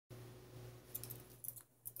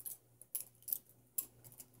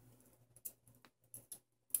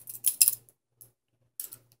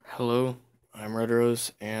Hello, I'm Red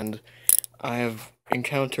Rose, and I have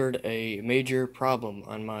encountered a major problem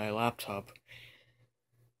on my laptop.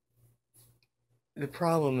 The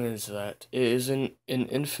problem is that it is in an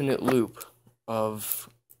infinite loop of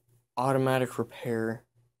automatic repair,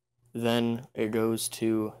 then it goes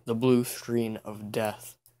to the blue screen of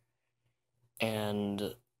death,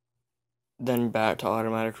 and then back to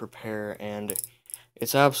automatic repair, and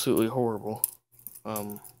it's absolutely horrible,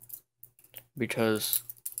 because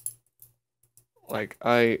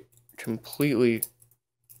I completely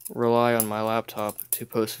rely on my laptop to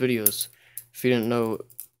post videos. If you didn't know,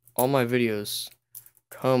 all my videos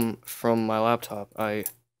come from my laptop. Which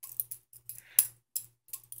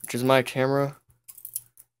is my camera,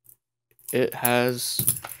 it has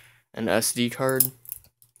an SD card,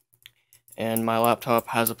 and my laptop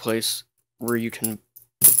has a place where you can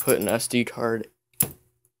put an SD card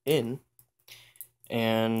in,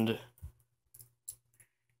 and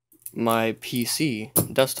my PC,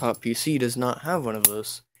 desktop PC, does not have one of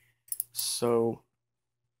those. So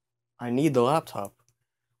I need the laptop.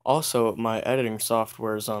 Also, my editing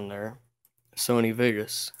software is on there, Sony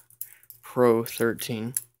Vegas Pro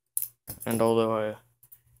 13, and although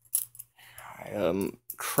I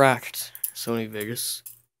cracked Sony Vegas,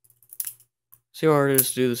 see how hard it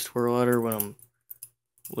is to do this tutorial editor when I'm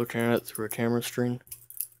looking at it through a camera screen?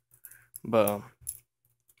 But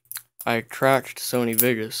I cracked Sony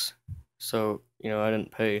Vegas, so I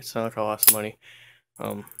didn't pay. It's not like I lost money,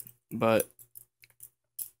 but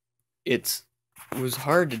it was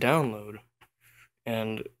hard to download,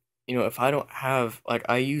 and if I don't have,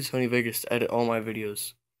 I use Sony Vegas to edit all my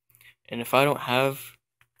videos, and if I don't have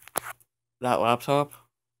that laptop,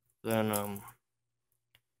 then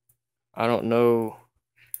I don't know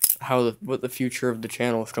what the future of the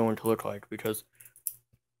channel is going to look like, because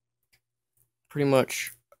pretty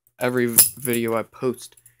much every video I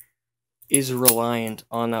post is reliant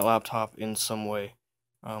on that laptop in some way,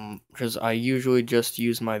 because I usually just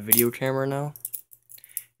use my video camera now,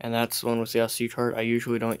 and that's the one with the SD card. I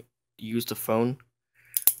usually don't use the phone,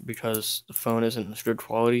 because the phone isn't as good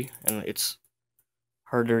quality, and it's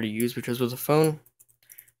harder to use, because with the phone,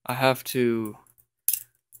 I have to,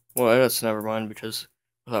 well, that's never mind, because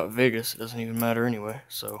without Vegas, it doesn't even matter anyway,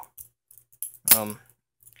 so,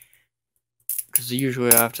 because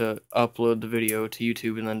usually I have to upload the video to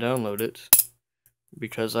YouTube and then download it,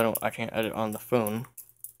 because I can't edit on the phone.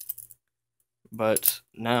 But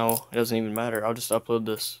now it doesn't even matter. I'll just upload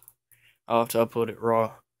this. I'll have to upload it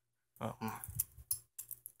raw.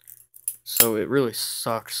 So it really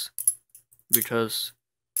sucks, because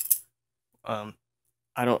I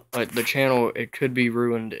don't like the channel. It could be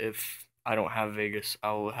ruined if I don't have Vegas.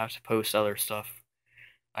 I'll have to post other stuff,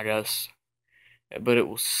 I guess, but it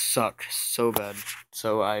will suck so bad.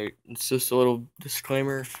 So it's just a little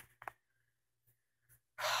disclaimer.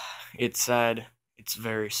 It's sad. It's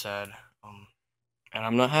very sad. And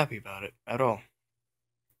I'm not happy about it at all.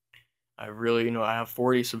 I really, I have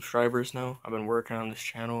 40 subscribers now. I've been working on this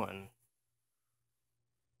channel, and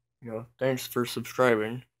thanks for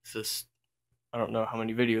subscribing. It's just, I don't know how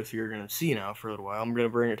many videos you're gonna see now for a little while. I'm gonna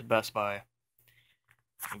bring it to Best Buy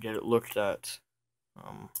and get it looked at.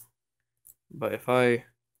 But if I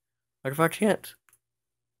can't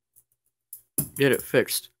get it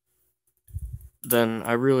fixed, then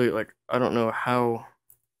I really, I don't know how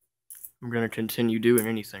I'm gonna continue doing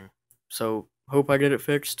anything. So hope I get it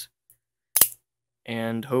fixed,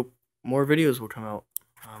 and hope more videos will come out.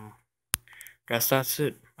 Guess that's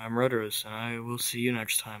it. I'm Red Rose, and I will see you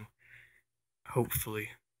next time. Hopefully.